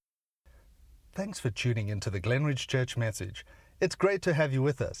Thanks for tuning into the Glenridge Church message. It's great to have you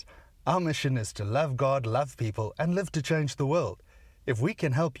with us. Our mission is to love God, love people, and live to change the world. If we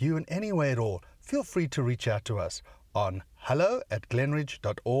can help you in any way at all, feel free to reach out to us on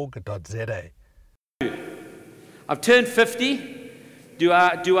hello@glenridge.org.za. I've turned 50. Do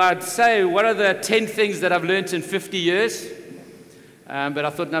I say what are the 10 things that I've learned in 50 years? But I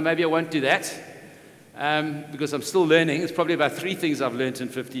thought, no, maybe I won't do that because I'm still learning. It's probably about 3 things I've learned in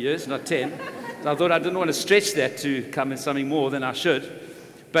 50 years, not 10. So I thought I didn't want to stretch that to come in something more than I should.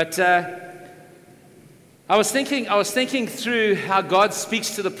 But I was thinking through how God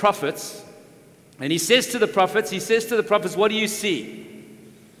speaks to the prophets, and He says to the prophets, "What do you see?"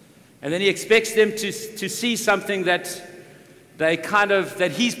 And then He expects them to see something that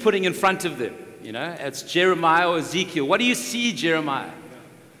that He's putting in front of them. You know, it's Jeremiah or Ezekiel. What do you see, Jeremiah?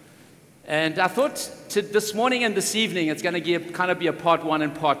 And I thought this morning and this evening, it's going to be a part 1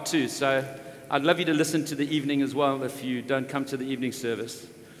 and part 2. So I'd love you to listen to the evening as well if you don't come to the evening service.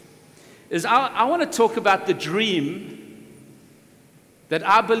 I want to talk about the dream that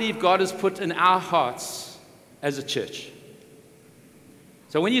I believe God has put in our hearts as a church.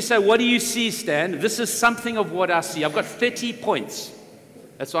 So when you say, "What do you see, Stan?" This is something of what I see. I've got 30 points.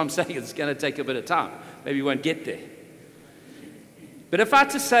 That's why I'm saying it's going to take a bit of time. Maybe we won't get there. But if you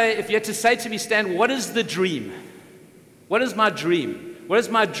had to say to me, "Stan, what is the dream? What is my dream? What is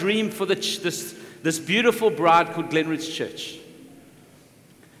my dream for this beautiful bride called Glenridge Church?"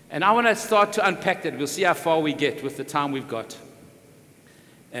 And I want to start to unpack that. We'll see how far we get with the time we've got,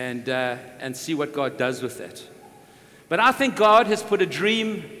 and see what God does with that. But I think God has put a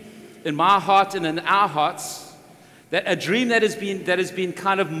dream in my heart and in our hearts, that a dream that has been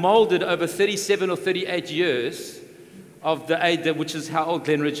kind of molded over 37 or 38 years of the age, which is how old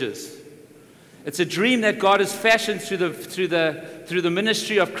Glenridge is. It's a dream that God has fashioned through the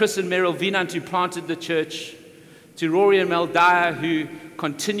ministry of Chris and Meryl Wienand, who planted the church, to Rory and Mel Dyer, who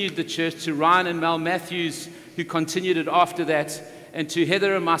continued the church, to Ryan and Mel Matthews, who continued it after that, and to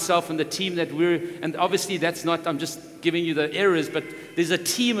Heather and myself and the team and obviously that's not, I'm just giving you the errors, but there's a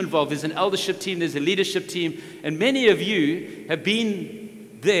team involved. There's an eldership team, there's a leadership team, and many of you have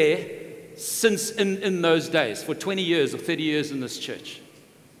been there since in those days, for 20 years or 30 years in this church.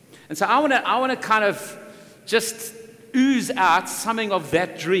 And so I want to kind of just ooze out something of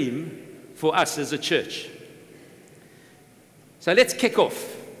that dream for us as a church. So let's kick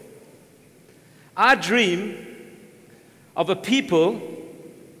off. Our dream of a people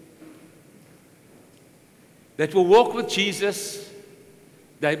that will walk with Jesus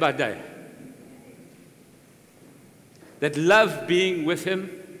day by day, that love being with Him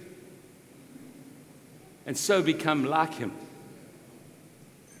and so become like Him.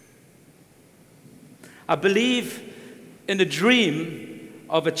 I believe in a dream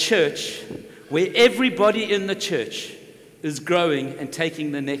of a church where everybody in the church is growing and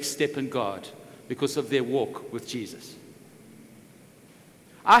taking the next step in God because of their walk with Jesus.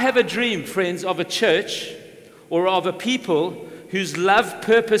 I have a dream, friends, of a church or of a people whose love,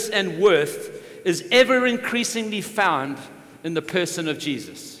 purpose, and worth is ever increasingly found in the person of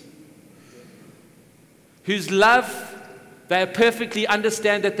Jesus. Whose love, they perfectly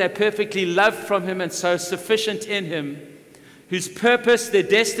understand that they're perfectly loved from Him and so sufficient in Him. Whose purpose, their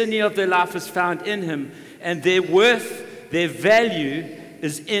destiny of their life is found in Him, and their worth, their value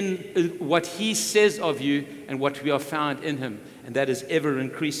is in what He says of you and what we are found in Him. And that is ever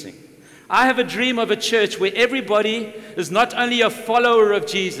increasing. I have a dream of a church where everybody is not only a follower of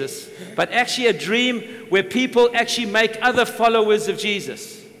Jesus, but actually a dream where people actually make other followers of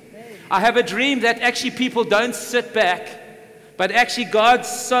Jesus. I have a dream that actually people don't sit back, but actually God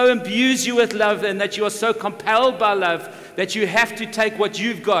so imbues you with love and that you are so compelled by love that you have to take what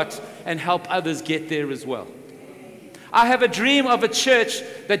you've got and help others get there as well. I have a dream of a church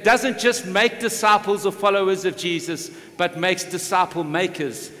that doesn't just make disciples or followers of Jesus, but makes disciple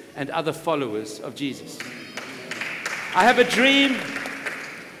makers and other followers of Jesus. I have a dream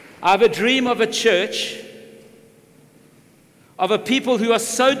of a church, of a people who are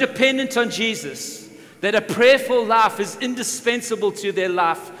so dependent on Jesus that a prayerful life is indispensable to their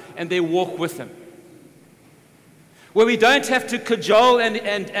life and their walk with Him. Where we don't have to cajole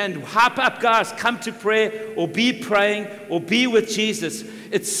and hype up, guys, come to prayer or be praying or be with Jesus.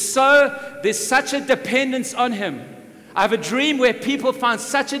 There's such a dependence on Him. I have a dream where people find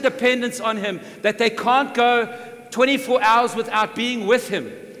such a dependence on Him that they can't go 24 hours without being with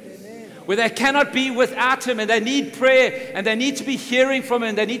Him. Where they cannot be without Him, and they need prayer, and they need to be hearing from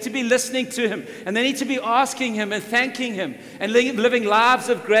Him, they need to be listening to Him, and they need to be asking Him and thanking Him and living lives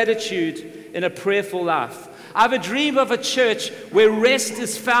of gratitude in a prayerful life. I have a dream of a church where rest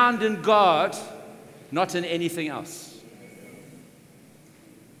is found in God, not in anything else.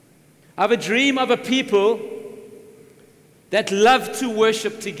 I have a dream of a people that love to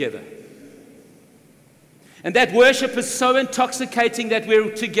worship together. And that worship is so intoxicating that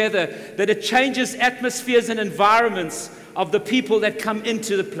we're together, that it changes atmospheres and environments of the people that come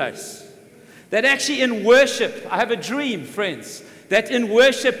into the place. That actually in worship, I have a dream, friends, that in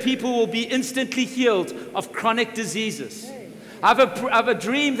worship people will be instantly healed of chronic diseases. I have a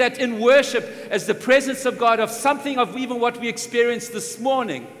dream that in worship, as the presence of God, of something of even what we experienced this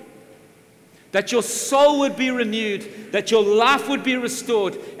morning, that your soul would be renewed, that your life would be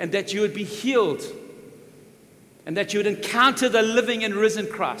restored, and that you would be healed, and that you would encounter the living and risen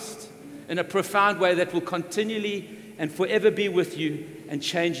Christ in a profound way that will continually and forever be with you and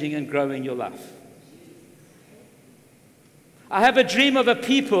changing and growing your life. I have a dream of a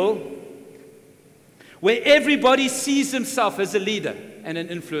people where everybody sees himself as a leader and an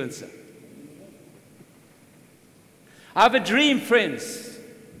influencer. I have a dream, friends,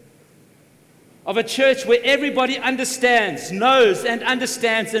 of a church where everybody understands, knows and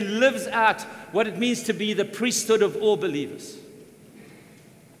understands and lives out what it means to be the priesthood of all believers.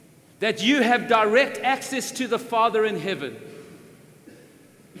 That you have direct access to the Father in heaven.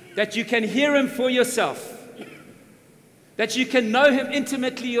 That you can hear Him for yourself. That you can know Him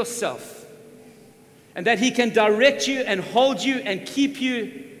intimately yourself. And that He can direct you and hold you and keep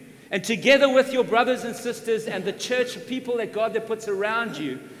you. And together with your brothers and sisters and the church people that God that puts around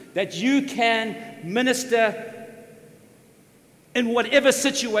you, that you can minister in whatever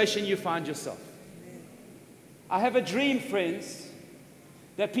situation you find yourself. I have a dream, friends,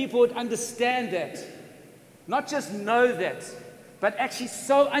 that people would understand that. Not just know that, but actually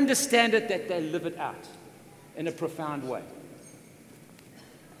so understand it that they live it out in a profound way.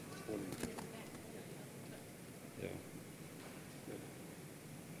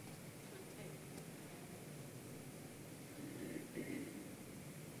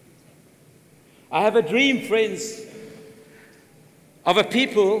 I have a dream, friends, of a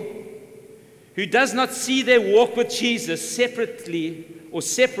people who does not see their walk with Jesus separately or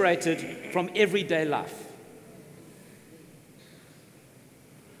separated from everyday life.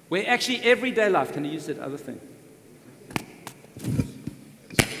 Where actually everyday life, can I use that other thing?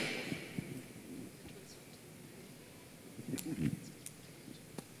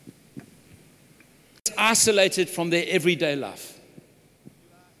 It's isolated from their everyday life.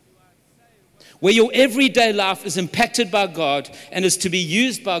 Where your everyday life is impacted by God and is to be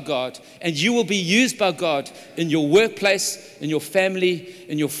used by God, and you will be used by God in your workplace, in your family,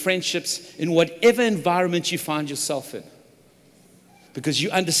 in your friendships, in whatever environment you find yourself in. Because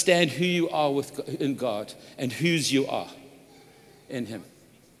you understand who you are in God and whose you are in Him.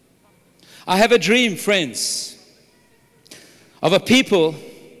 I have a dream, friends, of a people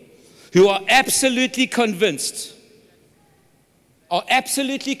who are absolutely convinced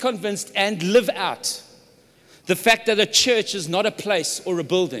and live out the fact that a church is not a place or a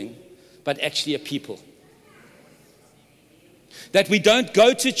building, but actually a people. That we don't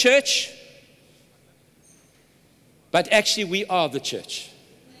go to church, but actually we are the church.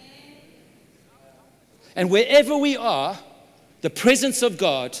 And wherever we are, the presence of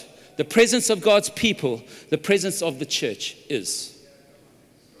God, the presence of God's people, the presence of the church is.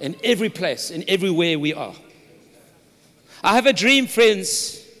 In every place, in everywhere we are. I have a dream,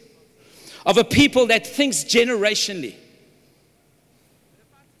 friends, of a people that thinks generationally.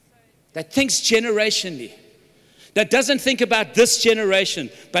 That doesn't think about this generation,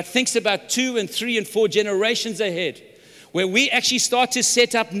 but thinks about 2 and 3 and 4 generations ahead. Where we actually start to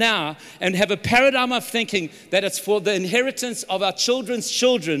set up now and have a paradigm of thinking that it's for the inheritance of our children's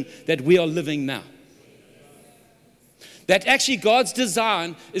children that we are living now. That actually God's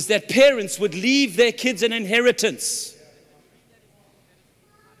design is that parents would leave their kids an inheritance.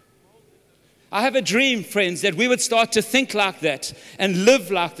 I have a dream, friends, that we would start to think like that and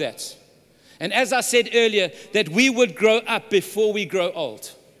live like that. And as I said earlier, that we would grow up before we grow old.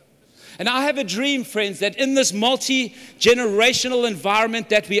 And I have a dream, friends, that in this multi-generational environment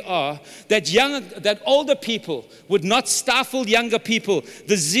that we are, that older people would not stifle younger people,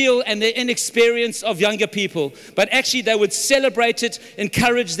 the zeal and the inexperience of younger people, but actually they would celebrate it,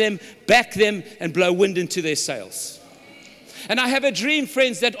 encourage them, back them, and blow wind into their sails. And I have a dream,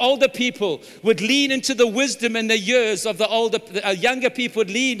 friends, that older people would lean into the wisdom and the years of the younger people would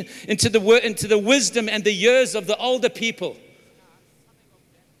lean into the wisdom and the years of the older people.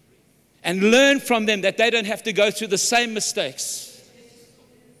 And learn from them that they don't have to go through the same mistakes.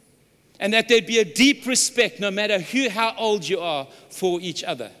 And that there'd be a deep respect, no matter how old you are, for each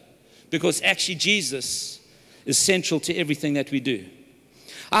other. Because actually Jesus is central to everything that we do.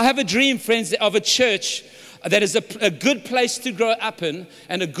 I have a dream, friends, of a church that is a good place to grow up in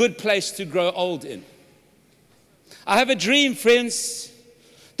and a good place to grow old in. I have a dream, friends,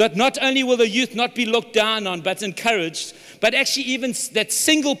 that not only will the youth not be looked down on but encouraged, but actually even that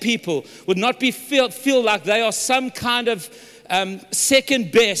single people would not be feel like they are some kind of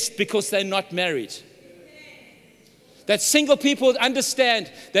second best because they're not married. That single people would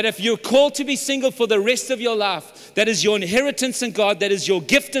understand that if you're called to be single for the rest of your life, that is your inheritance in God, that is your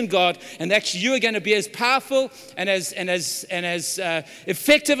gift in God, and actually you are going to be as powerful and as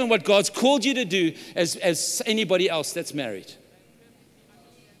effective in what God's called you to do as anybody else that's married.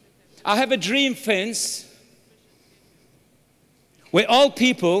 I have a dream, friends, where old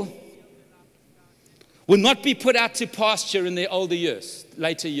people will not be put out to pasture in their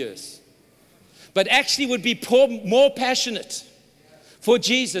later years, but actually would be more passionate for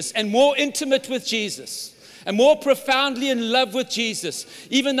Jesus and more intimate with Jesus and more profoundly in love with Jesus.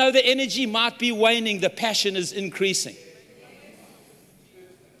 Even though the energy might be waning, the passion is increasing.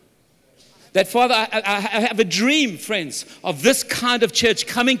 That, Father, I have a dream, friends, of this kind of church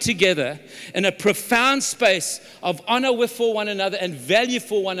coming together in a profound space of honor for one another and value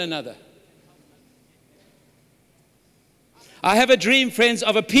for one another. I have a dream, friends,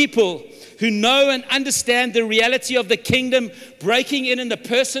 of a people who know and understand the reality of the kingdom breaking in the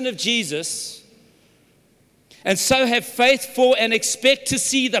person of Jesus, and so have faith for and expect to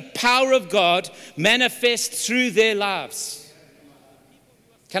see the power of God manifest through their lives.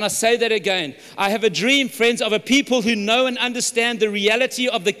 Can I say that again? I have a dream, friends, of a people who know and understand the reality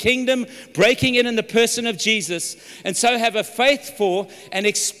of the kingdom breaking in the person of Jesus, and so have a faith for and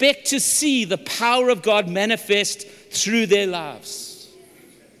expect to see the power of God manifest through their lives.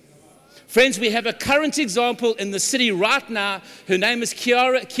 Friends, we have a current example in the city right now. Her name is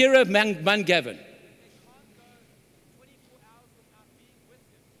Kira Mungavin.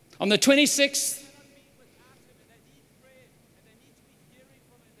 On the 26th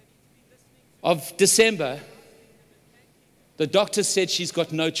of December, the doctor said she's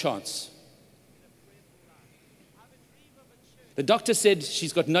got no chance. The doctor said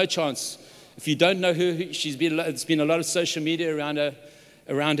she's got no chance. If you don't know her, there's been a lot of social media around her.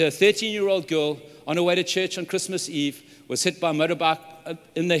 A 13-year-old girl on her way to church on Christmas Eve was hit by a motorbike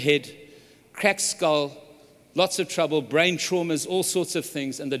in the head, cracked skull, lots of trouble, brain traumas, all sorts of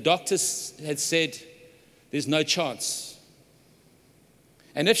things. And the doctors had said, there's no chance.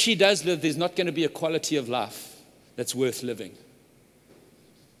 And if she does live, there's not going to be a quality of life that's worth living.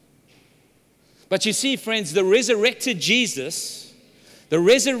 But you see, friends, the resurrected Jesus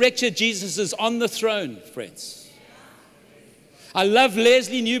is on the throne, friends. I love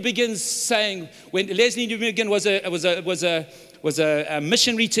Leslie Newbegin's saying, when Leslie Newbegin was a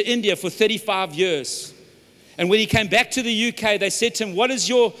missionary to India for 35 years. And when he came back to the UK, they said to him, what is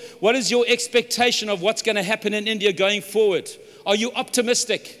your expectation of what's going to happen in India going forward? Are you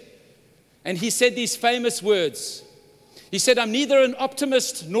optimistic? And he said these famous words. He said, I'm neither an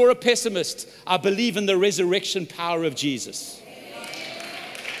optimist nor a pessimist. I believe in the resurrection power of Jesus.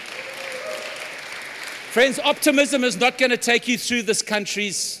 Friends, optimism is not going to take you through this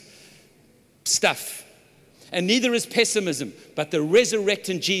country's stuff. And neither is pessimism. But the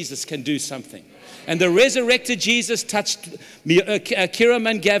resurrected Jesus can do something. And the resurrected Jesus touched Kira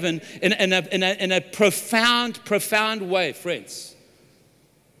Mungavin in a profound way, friends.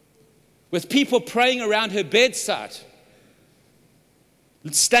 With people praying around her bedside.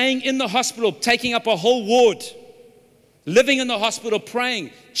 Staying in the hospital, taking up a whole ward. Living in the hospital,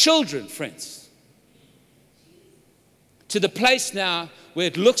 praying. Children, friends. To the place now where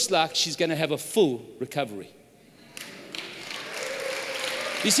it looks like she's going to have a full recovery.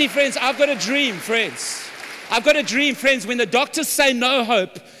 You see, friends, I've got a dream, friends. I've got a dream, friends. When the doctors say no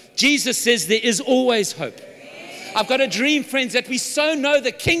hope, Jesus says there is always hope. I've got a dream, friends, that we so know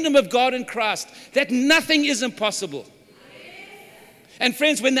the kingdom of God in Christ that nothing is impossible. And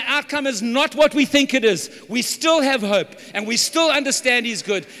friends, when the outcome is not what we think it is, we still have hope, and we still understand He's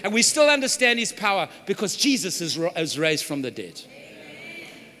good, and we still understand His power, because Jesus is raised from the dead.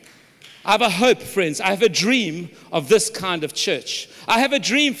 I have a hope, friends. I have a dream of this kind of church. I have a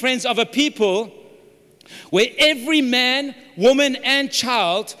dream, friends, of a people where every man, woman, and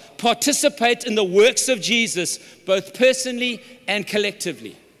child participate in the works of Jesus, both personally and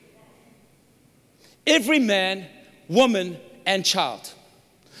collectively. Every man, woman, and child.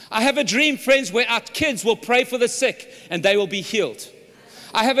 I have a dream, friends, where our kids will pray for the sick and they will be healed.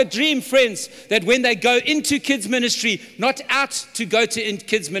 I have a dream, friends, that when they go into kids ministry, not out to go to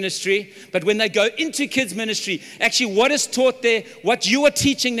kids ministry, but when they go into kids ministry, actually what is taught there, what you are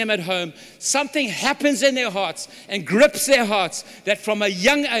teaching them at home, something happens in their hearts and grips their hearts that from a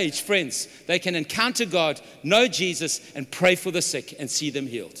young age, friends, they can encounter God, know Jesus, and pray for the sick and see them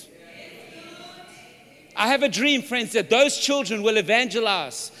healed. I have a dream, friends, that those children will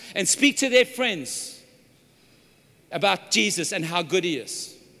evangelize and speak to their friends about Jesus and how good He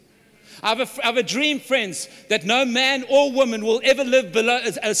is. I have a dream, friends, that no man or woman will ever live below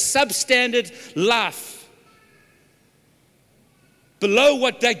a substandard life, below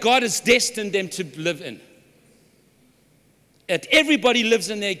what that God has destined them to live in. That everybody lives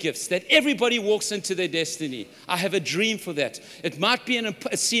in their gifts, that everybody walks into their destiny. I have a dream for that. It might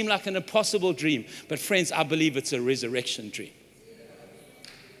seem like an impossible dream, but friends, I believe it's a resurrection dream.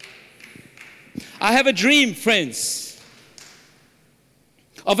 I have a dream, friends,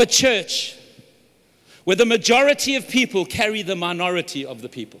 of a church where the majority of people carry the minority of the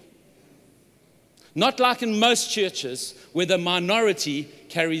people. Not like in most churches where the minority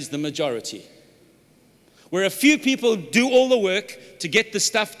carries the majority. Where a few people do all the work to get the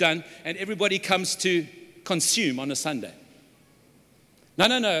stuff done and everybody comes to consume on a Sunday.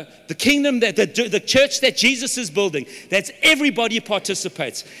 No. The kingdom, the church that Jesus is building, that's everybody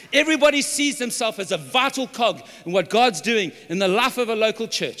participates. Everybody sees themselves as a vital cog in what God's doing in the life of a local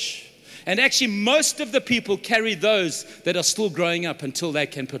church. And actually, most of the people carry those that are still growing up until they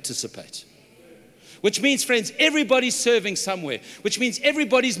can participate. Which means, friends, everybody's serving somewhere. Which means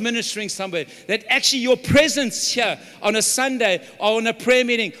everybody's ministering somewhere. That actually your presence here on a Sunday or on a prayer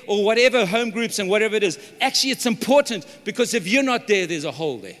meeting or whatever, home groups and whatever it is, actually it's important because if you're not there, there's a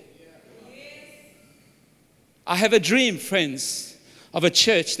hole there. I have a dream, friends, of a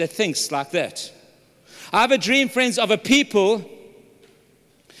church that thinks like that. I have a dream, friends, of a people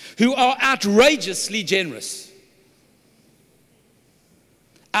who are outrageously generous.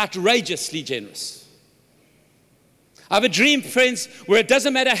 Outrageously generous. I have a dream, friends, where it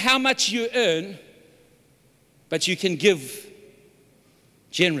doesn't matter how much you earn, but you can give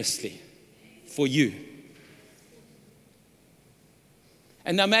generously for you.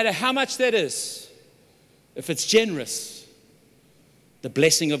 And no matter how much that is, if it's generous, the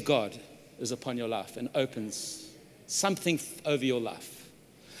blessing of God is upon your life and opens something over your life.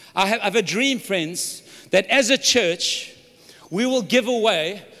 I have a dream, friends, that as a church, we will give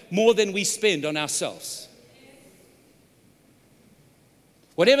away more than we spend on ourselves.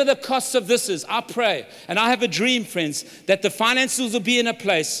 Whatever the cost of this is, I pray, and I have a dream, friends, that the finances will be in a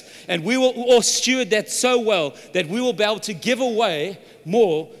place and we will all steward that so well that we will be able to give away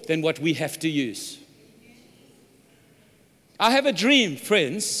more than what we have to use. I have a dream,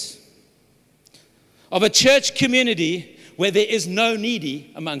 friends, of a church community where there is no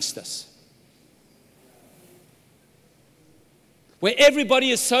needy amongst us. Where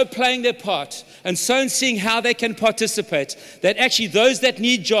everybody is so playing their part and so seeing how they can participate that actually those that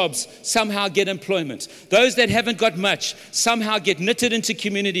need jobs somehow get employment. Those that haven't got much somehow get knitted into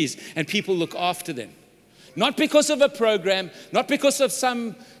communities and people look after them. Not because of a program, not because of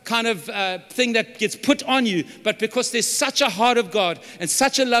some kind of thing that gets put on you, but because there's such a heart of God and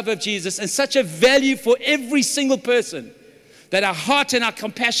such a love of Jesus and such a value for every single person that our heart and our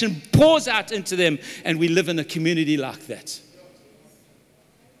compassion pours out into them and we live in a community like that.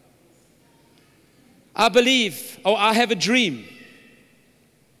 I believe, or I have a dream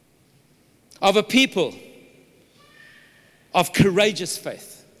of a people of courageous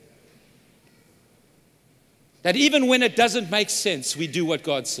faith. That even when it doesn't make sense, we do what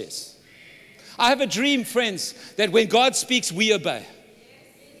God says. I have a dream, friends, that when God speaks, we obey.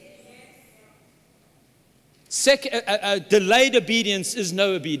 Delayed obedience is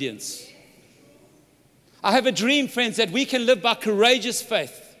no obedience. I have a dream, friends, that we can live by courageous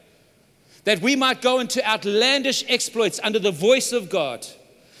faith. That we might go into outlandish exploits under the voice of God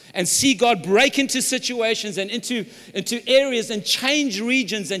and see God break into situations and into areas and change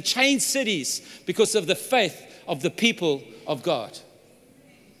regions and change cities because of the faith of the people of God.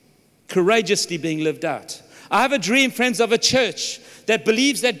 Courageously being lived out. I have a dream, friends, of a church that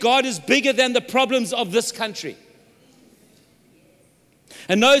believes that God is bigger than the problems of this country.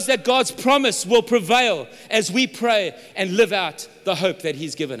 And knows that God's promise will prevail as we pray and live out the hope that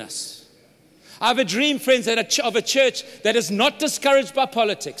He's given us. I have a dream, friends, of a church that is not discouraged by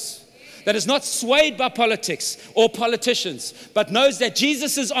politics, that is not swayed by politics or politicians, but knows that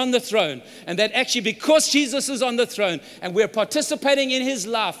Jesus is on the throne, and that actually because Jesus is on the throne and we're participating in His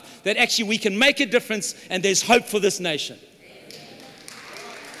life, that actually we can make a difference and there's hope for this nation.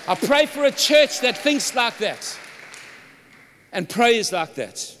 I pray for a church that thinks like that. And praise like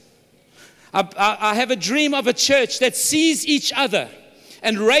that. I have a dream of a church that sees each other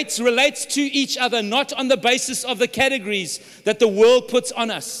and relates to each other, not on the basis of the categories that the world puts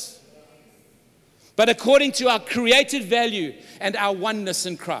on us, but according to our created value and our oneness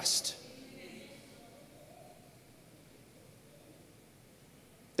in Christ.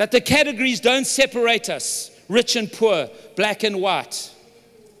 That the categories don't separate us, rich and poor, black and white,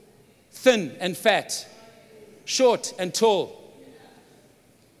 thin and fat, short and tall.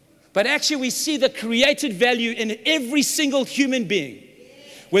 But actually we see the created value in every single human being,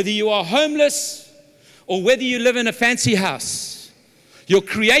 whether you are homeless or whether you live in a fancy house. Your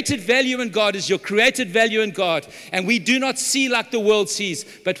created value in God is your created value in God. And we do not see like the world sees,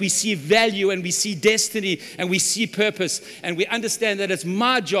 but we see value and we see destiny and we see purpose. And we understand that it's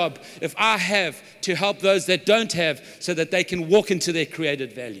my job, if I have, to help those that don't have so that they can walk into their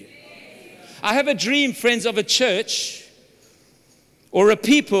created value. I have a dream, friends, of a church or a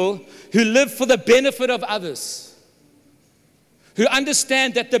people who live for the benefit of others, who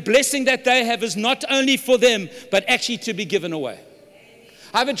understand that the blessing that they have is not only for them, but actually to be given away.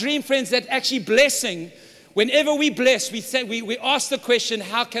 I have a dream, friends, that actually blessing, whenever we bless, we ask the question,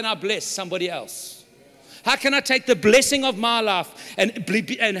 how can I bless somebody else? How can I take the blessing of my life and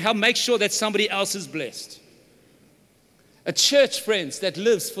help make sure that somebody else is blessed? A church, friends, that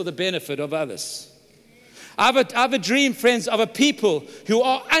lives for the benefit of others. I have a dream, friends, of a people who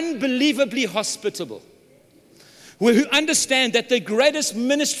are unbelievably hospitable, who understand that the greatest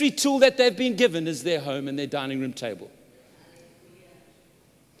ministry tool that they've been given is their home and their dining room table.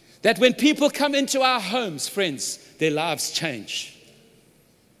 That when people come into our homes, friends, their lives change.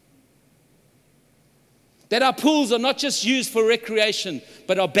 That our pools are not just used for recreation,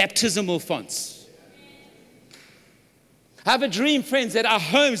 but are baptismal fonts. I have a dream, friends, that our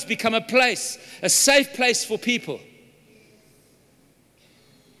homes become a place, a safe place for people.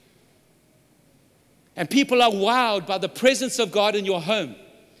 And people are wowed by the presence of God in your home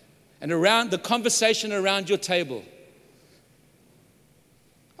and around the conversation around your table.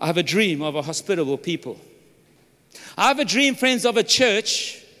 I have a dream of a hospitable people. I have a dream, friends, of a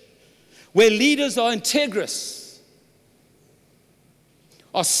church where leaders are integrous,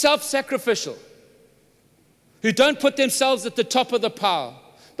 are self-sacrificial, who don't put themselves at the top of the pile,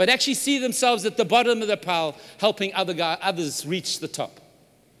 but actually see themselves at the bottom of the pile, helping others reach the top.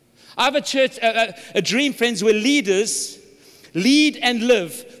 I have a dream, friends, where leaders lead and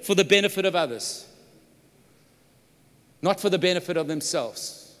live for the benefit of others, not for the benefit of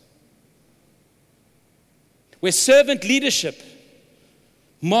themselves. Where servant leadership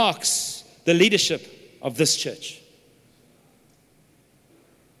marks the leadership of this church.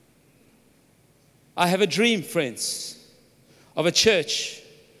 I have a dream, friends, of a church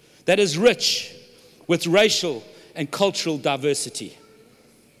that is rich with racial and cultural diversity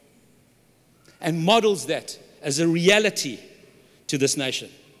and models that as a reality to this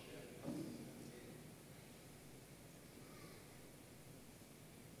nation.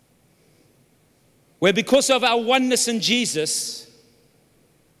 Where because of our oneness in Jesus,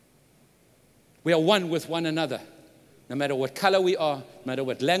 we are one with one another. No matter what color we are, no matter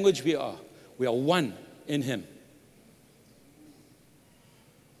what language we are one in Him.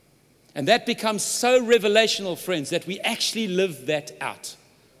 And that becomes so revelational, friends, that we actually live that out.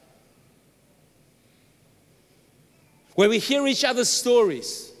 Where we hear each other's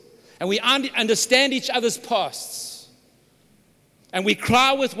stories and we understand each other's pasts. And we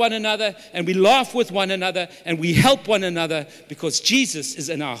cry with one another, and we laugh with one another, and we help one another because Jesus is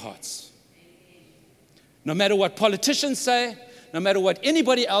in our hearts. No matter what politicians say, no matter what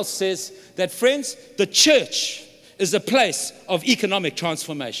anybody else says, that, friends, the church is a place of economic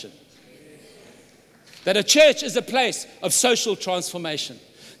transformation. That a church is a place of social transformation.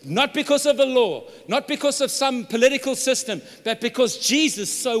 Not because of a law, not because of some political system, but because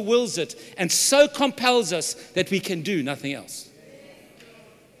Jesus so wills it and so compels us that we can do nothing else.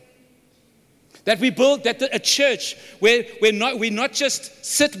 That we build a church where we not just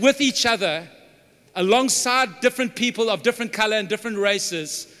sit with each other alongside different people of different color and different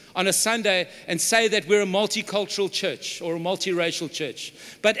races on a Sunday and say that we're a multicultural church or a multiracial church.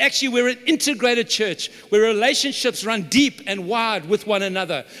 But actually we're an integrated church where relationships run deep and wide with one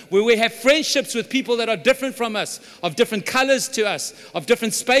another, where we have friendships with people that are different from us, of different colors to us, of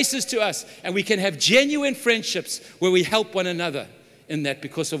different spaces to us, and we can have genuine friendships where we help one another in that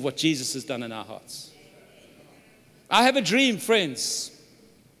because of what Jesus has done in our hearts. I have a dream, friends,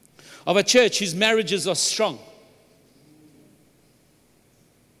 of a church whose marriages are strong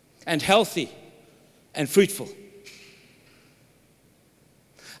and healthy and fruitful.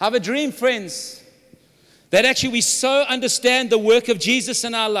 I have a dream, friends, That actually we so understand the work of Jesus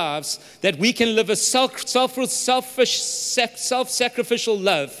in our lives that we can live a self-sacrificial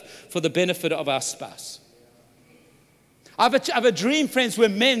love for the benefit of our spouse. I have a dream, friends, where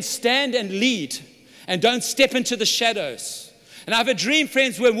men stand and lead and don't step into the shadows. And I have a dream,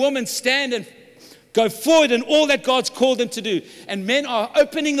 friends, where women stand and go forward in all that God's called them to do. And men are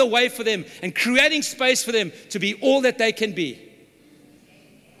opening the way for them and creating space for them to be all that they can be.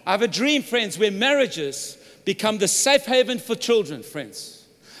 I have a dream, friends, where marriages become the safe haven for children, friends.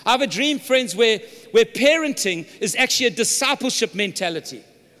 I have a dream, friends, where parenting is actually a discipleship mentality.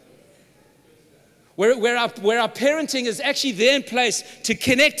 Where our parenting is actually there in place to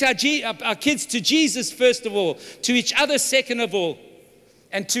connect our kids to Jesus, first of all, to each other, second of all,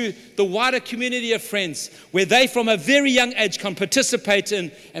 and to the wider community of friends, where they from a very young age can participate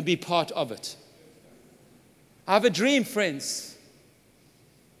in and be part of it. I have a dream, friends,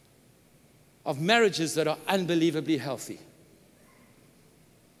 of marriages that are unbelievably healthy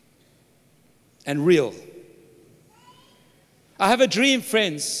and real. I have a dream,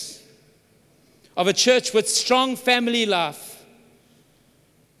 friends, of a church with strong family life,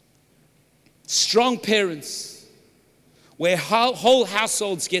 strong parents, where whole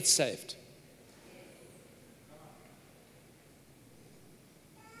households get saved.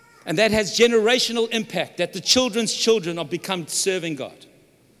 And that has generational impact, that the children's children are become serving God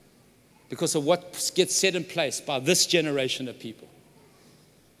because of what gets set in place by this generation of people.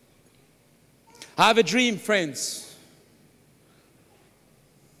 I have a dream, friends,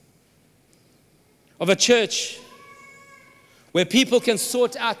 of a church where people can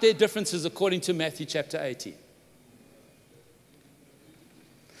sort out their differences according to Matthew chapter 18.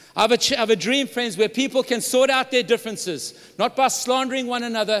 I have a dream, friends, where people can sort out their differences, not by slandering one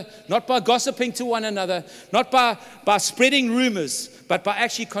another, not by gossiping to one another, not by spreading rumors, but by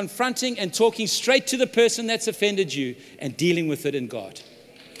actually confronting and talking straight to the person that's offended you and dealing with it in God.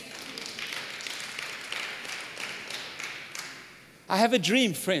 I have a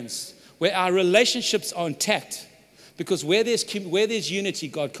dream, friends, where our relationships are intact, because where there's unity,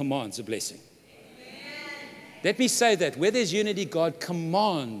 God commands a blessing. Let me say that. Where there's unity, God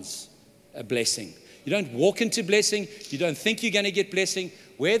commands a blessing. You don't walk into blessing. You don't think you're going to get blessing.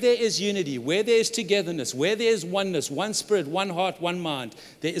 Where there is unity, where there is togetherness, where there is oneness, one spirit, one heart, one mind,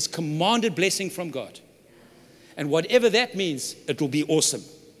 there is commanded blessing from God. And whatever that means, it will be awesome.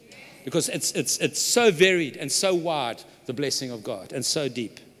 Because it's so varied and so wide, the blessing of God, and so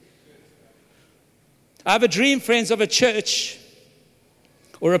deep. I have a dream, friends, of a church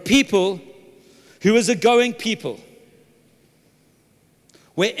or a people who is a going people,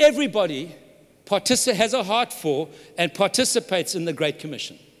 where everybody has a heart for and participates in the Great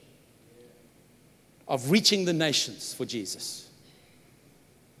Commission of reaching the nations for Jesus,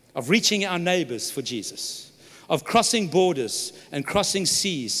 of reaching our neighbors for Jesus, of crossing borders and crossing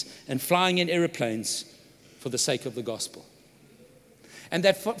seas and flying in airplanes for the sake of the gospel. And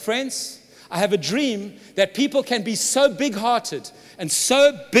that, friends, I have a dream that people can be so big-hearted and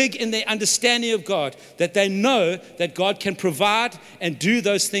so big in their understanding of God that they know that God can provide and do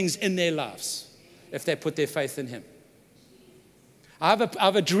those things in their lives if they put their faith in Him. I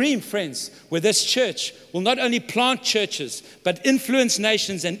have a dream, friends, where this church will not only plant churches, but influence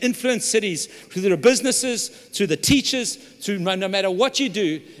nations and influence cities through the businesses, through the teachers, through no matter what you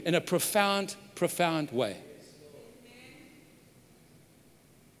do, in a profound, profound way.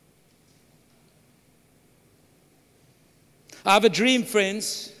 I have a dream,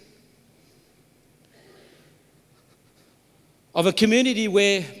 friends, of a community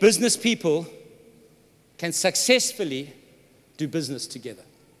where business people can successfully do business together.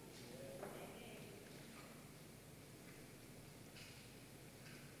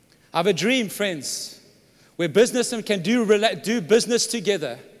 I have a dream, friends, where businessmen can do business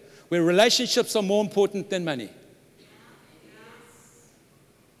together, where relationships are more important than money.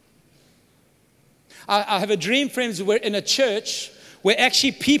 I have a dream, friends, where in a church where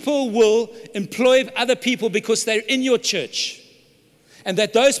actually people will employ other people because they're in your church, and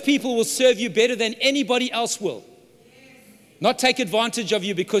that those people will serve you better than anybody else will. Not take advantage of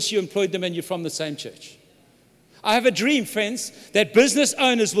you because you employed them and you're from the same church. I have a dream, friends, that business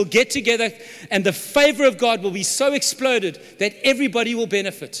owners will get together and the favor of God will be so exploded that everybody will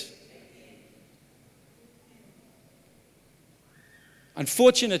benefit.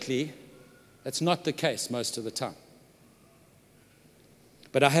 Unfortunately, that's not the case most of the time.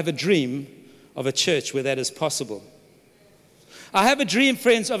 But I have a dream of a church where that is possible. I have a dream,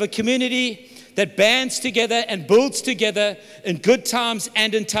 friends, of a community that bands together and builds together in good times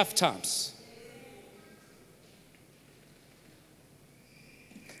and in tough times.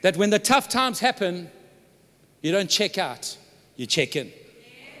 That when the tough times happen, You don't check out, you check in.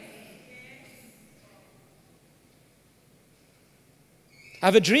 I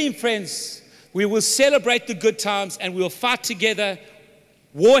have a dream, friends. We will celebrate the good times and we will fight together,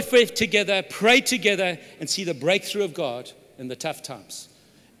 warfare together, pray together, and see the breakthrough of God in the tough times,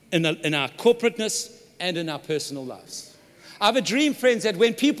 in our corporateness and in our personal lives. I have a dream, friends, that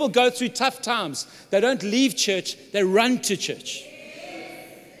when people go through tough times, they don't leave church, they run to church.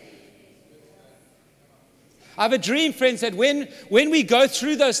 I have a dream, friends, that when we go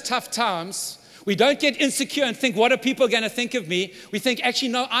through those tough times, we don't get insecure and think, what are people going to think of me? We think, actually,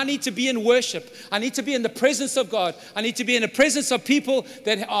 no, I need to be in worship. I need to be in the presence of God. I need to be in the presence of people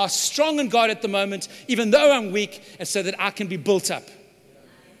that are strong in God at the moment, even though I'm weak, and so that I can be built up.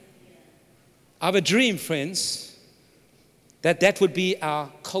 I have a dream, friends, that would be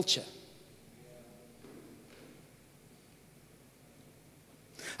our culture.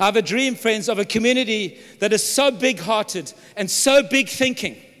 I have a dream, friends, of a community that is so big-hearted and so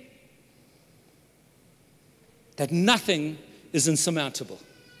big-thinking that nothing is insurmountable.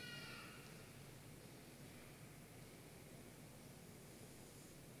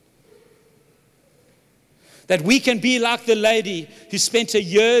 That we can be like the lady who spent a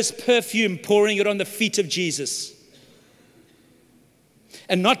year's perfume pouring it on the feet of Jesus.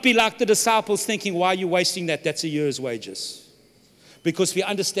 And not be like the disciples thinking, why are you wasting that? That's a year's wages. Because we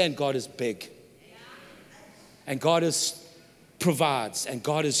understand God is big. And God provides. And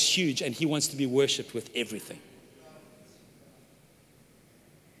God is huge. And He wants to be worshipped with everything.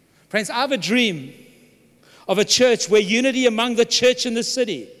 Friends, I have a dream of a church where unity among the church in the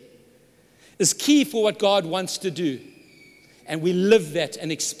city is key for what God wants to do. And we live that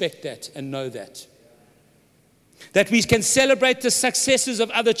and expect that and know that. That we can celebrate the successes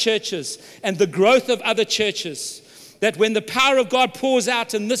of other churches and the growth of other churches. That when the power of God pours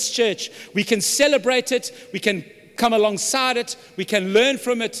out in this church, we can celebrate it, we can come alongside it, we can learn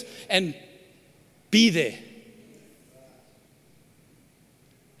from it and be there.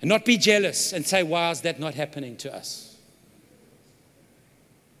 And not be jealous and say, why is that not happening to us?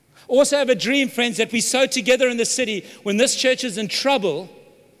 Also have a dream, friends, that we sow together in the city when this church is in trouble,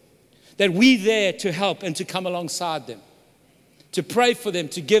 that we're there to help and to come alongside them, to pray for them,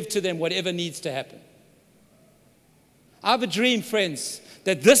 to give to them whatever needs to happen. I have a dream, friends,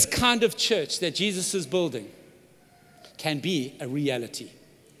 that this kind of church that Jesus is building can be a reality.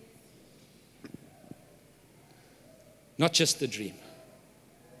 Not just a dream.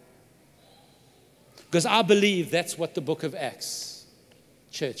 Because I believe that's what the book of Acts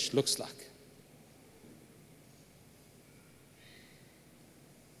church looks like.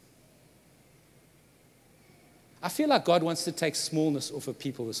 I feel like God wants to take smallness off of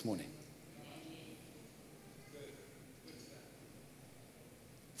people this morning.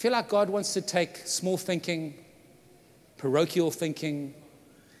 I feel like God wants to take small thinking, parochial thinking.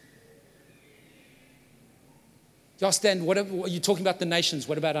 Y'all stand, whatever, you're talking about the nations,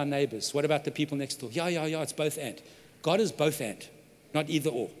 what about our neighbors? What about the people next door? Yeah, it's both and. God is both and, not either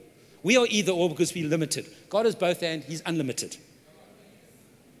or. We are either or because we're limited. God is both and, He's unlimited.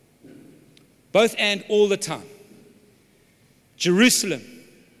 Both and all the time. Jerusalem,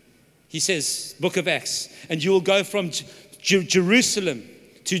 He says, book of Acts, and you will go from Jerusalem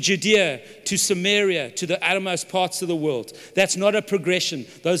to Judea, to Samaria, to the outermost parts of the world. That's not a progression.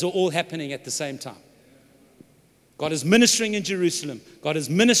 Those are all happening at the same time. God is ministering in Jerusalem. God is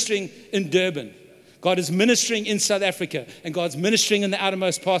ministering in Durban. God is ministering in South Africa. And God's ministering in the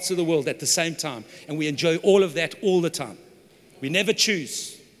outermost parts of the world at the same time. And we enjoy all of that all the time. We never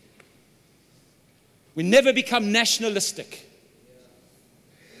choose. We never become nationalistic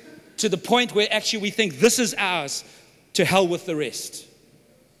to the point where actually we think this is ours, to hell with the rest.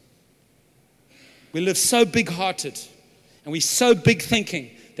 We live so big-hearted and we're so big-thinking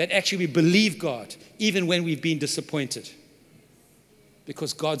that actually we believe God even when we've been disappointed.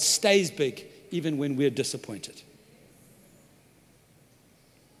 Because God stays big even when we're disappointed.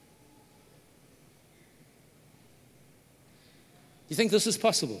 You think this is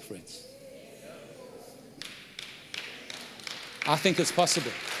possible, friends? I think it's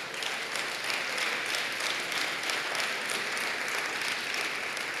possible.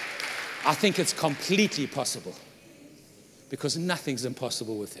 I think it's completely possible because nothing's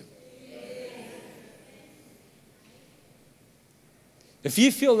impossible with Him. If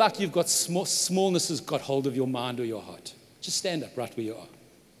you feel like you've got smallness has got hold of your mind or your heart, just stand up right where you are.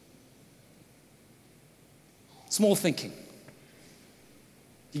 Small thinking.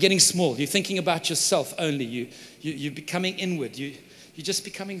 You're getting small. You're thinking about yourself only. You're becoming inward. You're just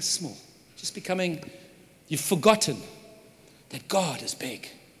becoming small. You've forgotten that God is big.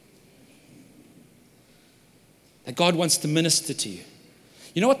 that God wants to minister to you.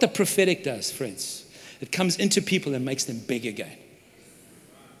 You know what the prophetic does, friends? It comes into people and makes them big again.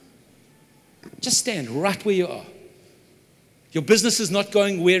 Just stand right where you are. Your business is not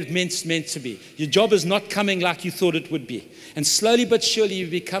going where it's meant to be. Your job is not coming like you thought it would be. And slowly but surely you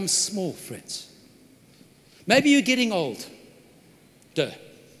become small, friends. Maybe you're getting old. Duh.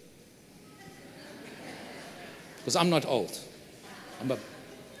 Because I'm not old.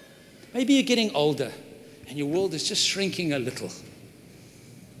 Maybe you're getting older and your world is just shrinking a little.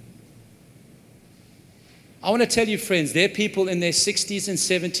 I want to tell you, friends, there are people in their 60s and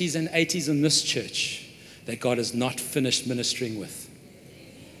 70s and 80s in this church that God has not finished ministering with.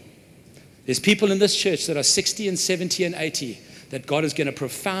 There's people in this church that are 60 and 70 and 80 that God is going to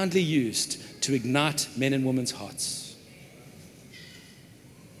profoundly use to ignite men and women's hearts.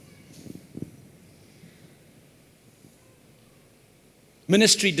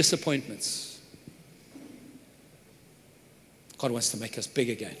 Ministry disappointments. God wants to make us big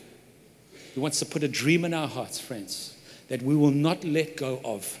again. He wants to put a dream in our hearts, friends, that we will not let go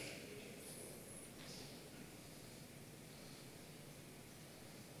of.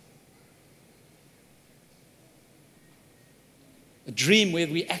 A dream where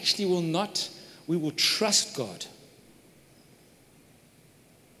we actually we will trust God.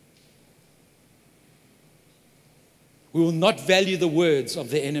 We will not value the words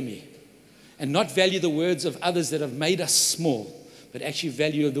of the enemy and not value the words of others that have made us small, but actually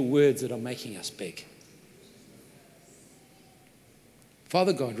value the words that are making us big.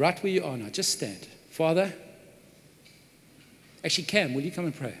 Father God, right where you are now, just stand. Father, actually, Cam, will you come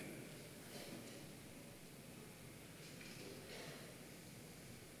and pray?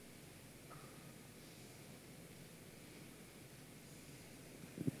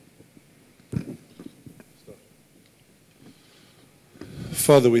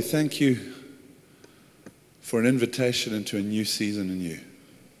 Father, we thank you for an invitation into a new season in you.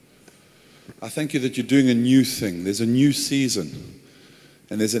 I thank you that you're doing a new thing. There's a new season,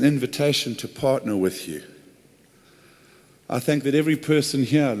 and there's an invitation to partner with you. I thank that every person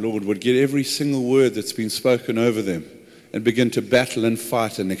here, Lord, would get every single word that's been spoken over them and begin to battle and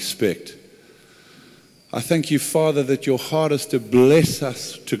fight and expect. I thank you, Father, that your heart is to bless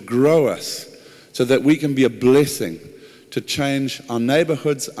us, to grow us, so that we can be a blessing to change our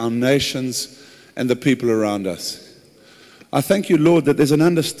neighborhoods, our nations, and the people around us. I thank you, Lord, that there's an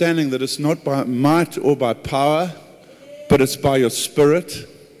understanding that it's not by might or by power, but it's by your Spirit.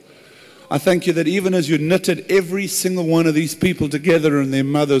 I thank you that even as you knitted every single one of these people together in their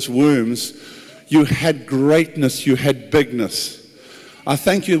mother's wombs, you had greatness, you had bigness. I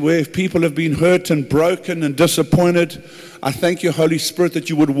thank you where people have been hurt and broken and disappointed, I thank you, Holy Spirit, that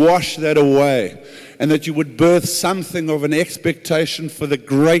you would wash that away and that you would birth something of an expectation for the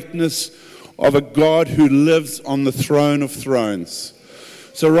greatness of a God who lives on the throne of thrones.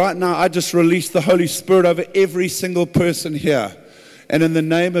 So right now, I just release the Holy Spirit over every single person here. And in the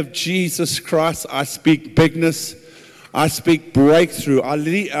name of Jesus Christ, I speak bigness. I speak breakthrough.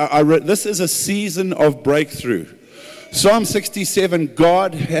 This is a season of breakthrough. Psalm 67,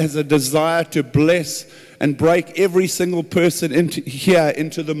 God has a desire to bless and break every single person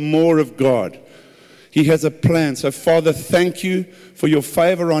into the more of God. He has a plan. So, Father, thank you for your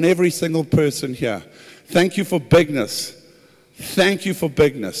favor on every single person here. Thank you for bigness. Thank you for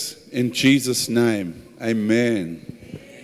bigness. In Jesus' name, amen.